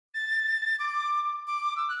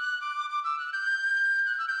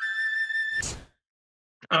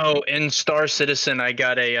Oh, in Star Citizen, I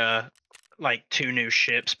got a like 2 new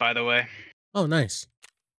ships, by the way. Oh, nice.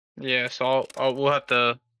 Yeah, so we'll have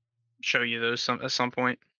to show you those at some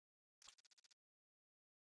point.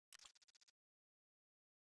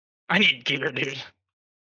 I need gear, dude.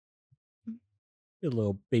 Your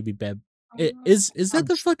little baby beb. Is that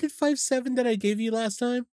the fucking 5.7 that I gave you last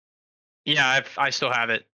time? Yeah, I still have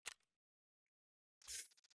it.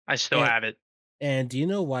 I still have it. And do you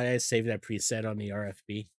know why I saved that preset on the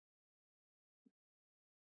RFB?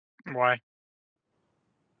 Why?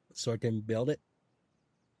 So I can build it.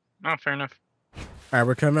 Oh, fair enough. All right,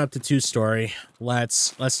 we're coming up to 2-story.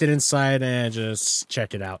 Let's get inside and just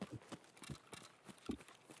check it out.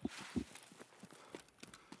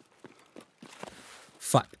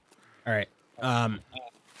 Fuck. All right.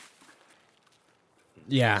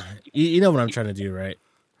 Yeah, you know what I'm trying to do, right?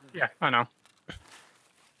 Yeah, I know.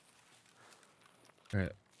 All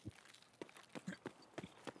right.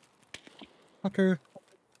 Fucker.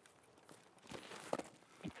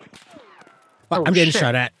 Oh, I'm getting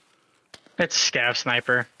shot at. It's Scav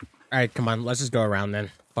Sniper. All right, come on. Let's just go around then.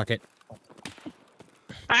 Fuck it.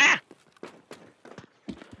 Ah!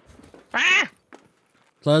 Ah!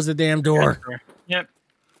 Close the damn door. Yep.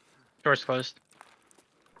 Door's closed.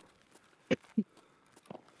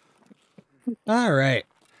 All right.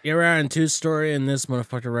 You're on 2-story, and this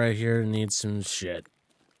motherfucker right here needs some shit.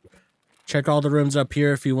 Check all the rooms up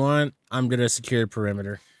here if you want. I'm gonna secure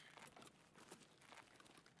perimeter.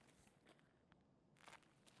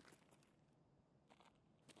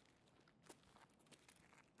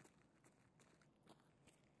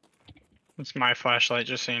 It's my flashlight,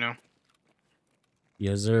 just so you know.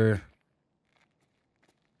 Yes, sir.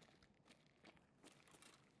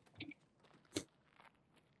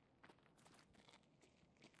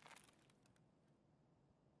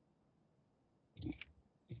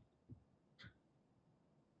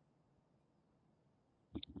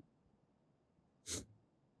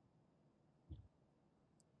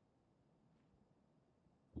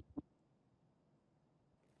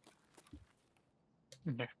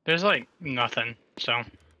 There's like nothing, so.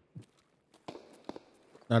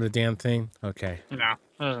 Not a damn thing? Okay. No,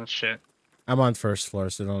 that isn't shit. I'm on 1st floor,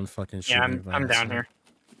 so don't fucking shoot me. Yeah, I'm down here.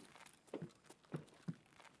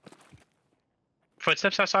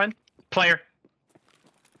 Footsteps outside? Player.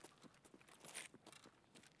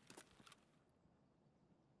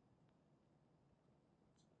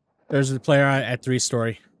 There's a player at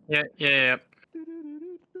 3-story. Yeah.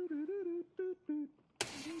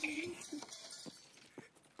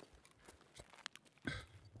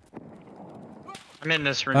 I'm in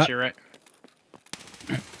this room to your right.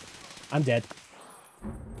 I'm dead.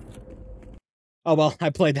 Oh, well,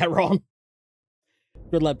 I played that wrong.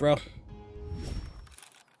 Good luck, bro.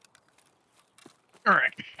 All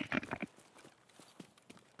right.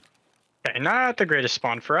 Okay, not the greatest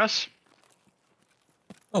spawn for us.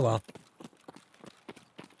 Oh, well.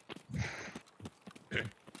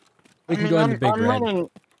 We can go in the big red.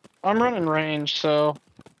 I'm running range, so...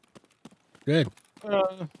 Good.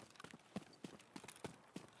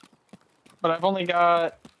 But I've only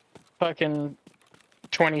got fucking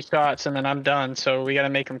 20 shots and then I'm done, so we gotta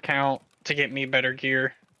make them count to get me better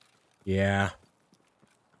gear. Yeah.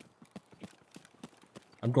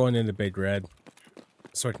 I'm going in the big red.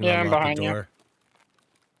 So I can unlock the door.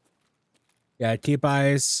 You. Yeah, keep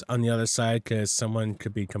eyes on the other side because someone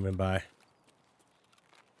could be coming by.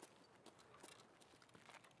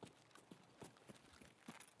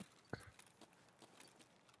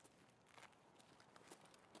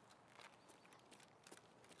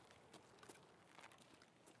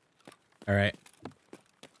 All right.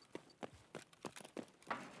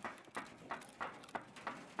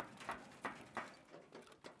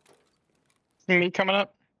 See me coming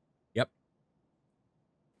up? Yep.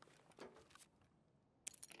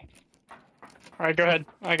 All right, go ahead.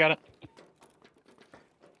 I got it.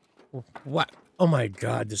 What? Oh my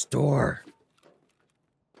God, this door.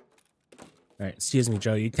 All right, excuse me,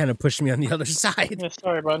 Joe. You kind of pushed me on the other side. Yeah,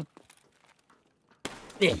 sorry, bud.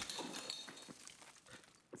 Yeah.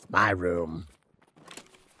 It's my room.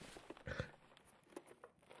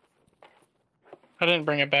 I didn't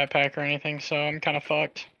bring a backpack or anything, so I'm kind of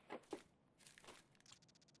fucked.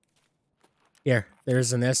 Here,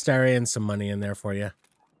 there's an area and some money in there for you.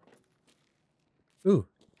 Ooh,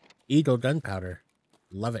 Eagle gunpowder.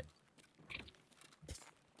 Love it.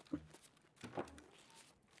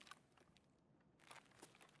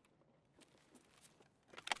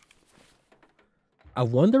 I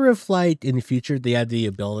wonder if, like, in the future, they had the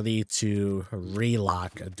ability to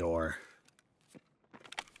relock a door.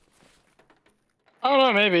 I don't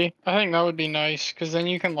know, maybe. I think that would be nice, because then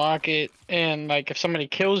you can lock it, and, like, if somebody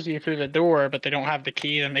kills you through the door, but they don't have the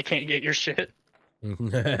key, then they can't get your shit.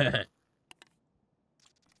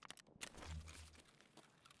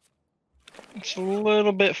 It's a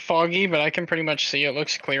little bit foggy, but I can pretty much see it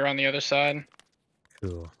looks clear on the other side.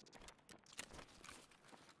 Cool.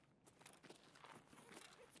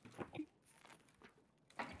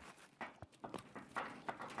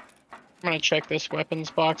 I'm gonna check this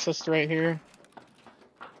weapons box list right here.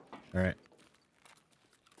 All right.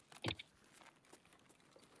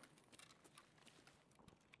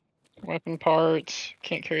 Weapon parts.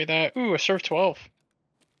 Can't carry that. Ooh, a Surf 12.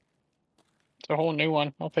 It's a whole new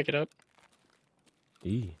one. I'll pick it up.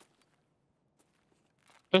 E.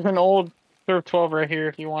 There's an old Surf 12 right here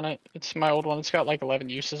if you want it. It's my old one. It's got like 11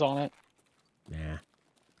 uses on it. Nah.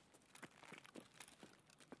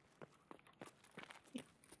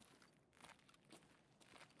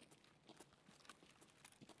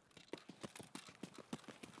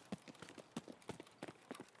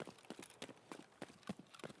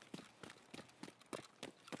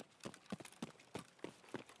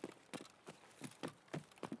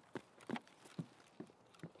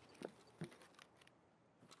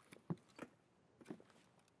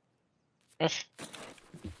 Ugh.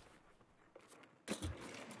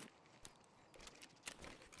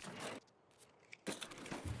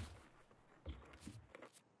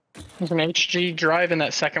 There's an HG drive in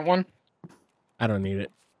that second one. I don't need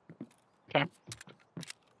it. Okay.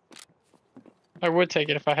 I would take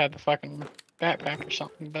it if I had the fucking backpack or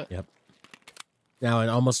something, but Yep. Now, in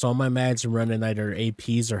almost all my mags, I'm running either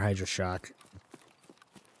APs or Hydroshock.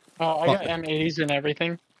 I got M80s and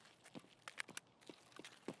everything.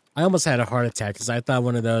 I almost had a heart attack because I thought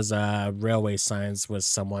one of those railway signs was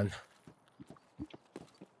someone.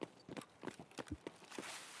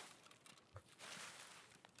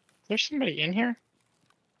 There's somebody in here?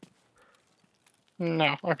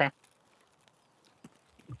 No, okay.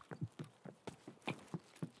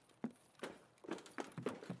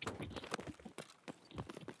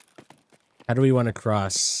 How do we want to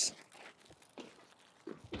cross?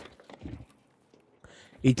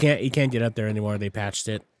 You can't get up there anymore. They patched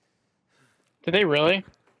it. Did they really?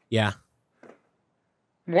 Yeah.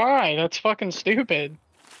 Why? That's fucking stupid.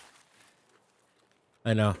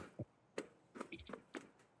 I know.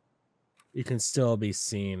 You can still be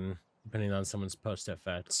seen depending on someone's post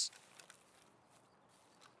effects.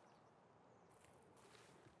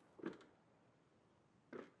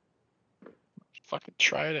 Fucking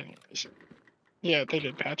try it anyways. Yeah, they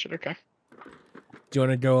did patch it, okay. Do you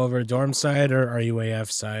want to go over dorm side or RUAF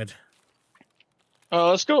side?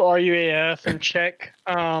 Let's go RUAF and check.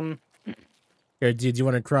 Here, do you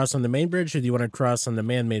want to cross on the main bridge or do you want to cross on the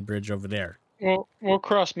man-made bridge over there? We'll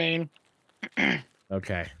cross main.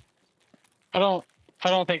 Okay. I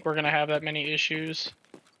don't think we're gonna have that many issues.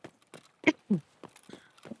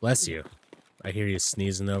 Bless you. I hear you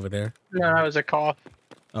sneezing over there. No, that was a cough.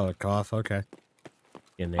 Oh, a cough? Okay.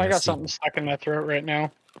 I got something stuck in my throat right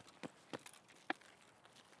now.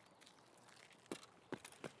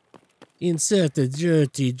 Insert a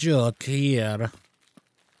dirty joke here.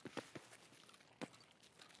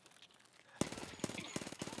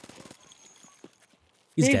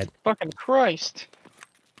 He's dead. Fucking Christ.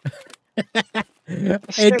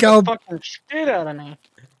 It go the fucking shit out of me.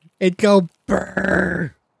 It go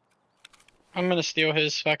brrr. I'm gonna steal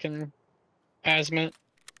his fucking asthma.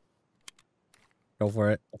 Go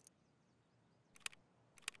for it.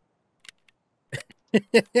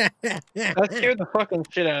 That scared the fucking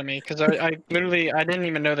shit out of me because I literally I didn't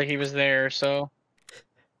even know that he was there. So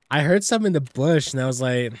I heard something in the bush and I was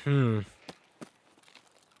like, But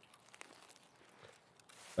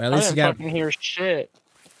at least I didn't fucking hear shit.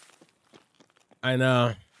 I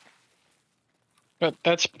know. But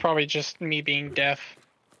that's probably just me being deaf.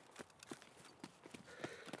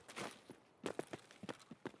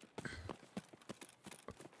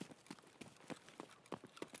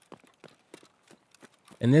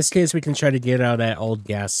 In this case, we can try to get out that old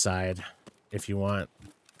gas side if you want.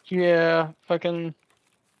 Yeah, fucking.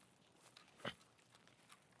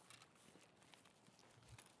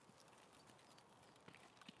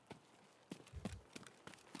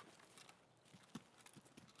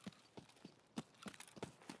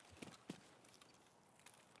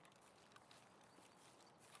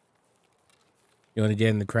 You want to get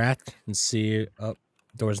in the crack and see? Oh,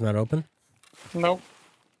 door's not open? Nope.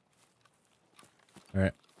 All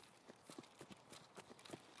right.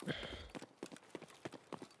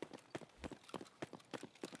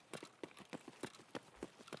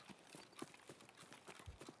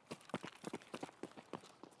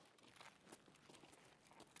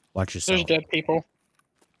 Watch yourself. There's dead people.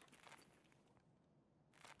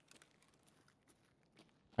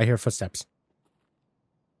 I hear footsteps.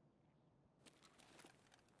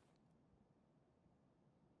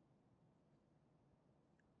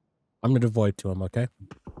 I'm gonna void to him, okay?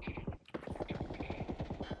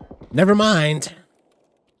 Never mind.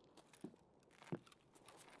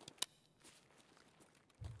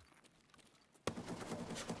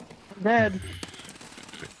 I'm dead.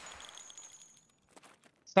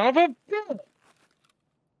 Son of a...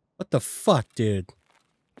 What the fuck, dude?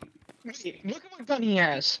 Wait, look at what gun he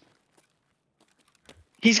has.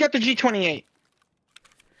 He's got the G28.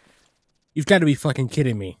 You've got to be fucking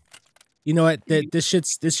kidding me. You know what? This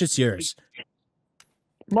shit's yours.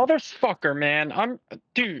 Motherfucker, man.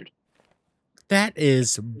 Dude. That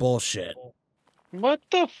is bullshit. What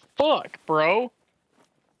the fuck, bro?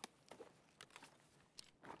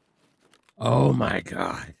 Oh my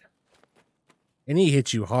god. And he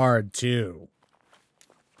hit you hard too.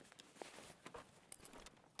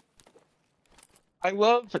 I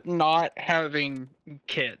love not having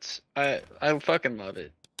kits. I fucking love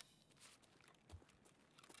it.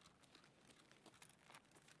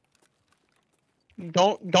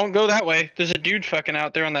 Don't go that way. There's a dude fucking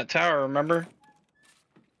out there on that tower, remember?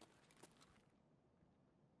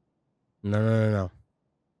 No.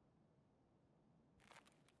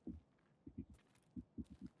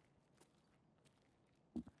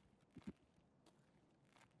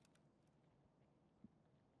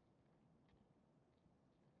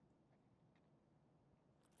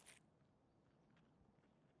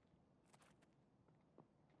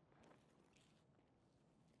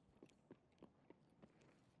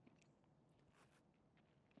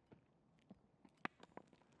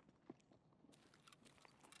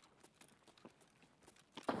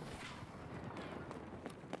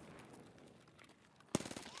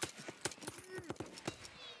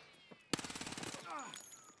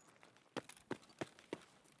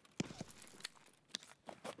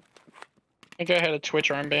 I think I had a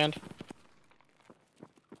Twitch armband.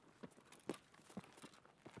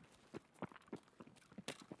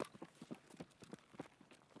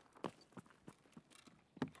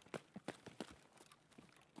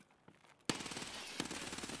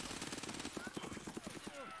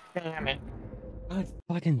 Damn it. God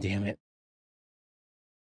fucking damn it.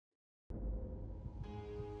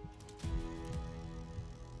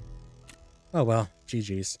 Oh well,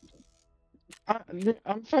 GG's.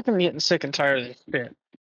 I'm fucking getting sick and tired of this shit.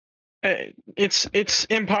 It's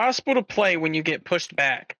impossible to play when you get pushed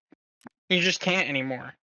back. You just can't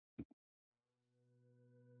anymore.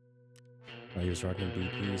 Oh, he was rocking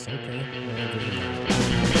DPs. Okay.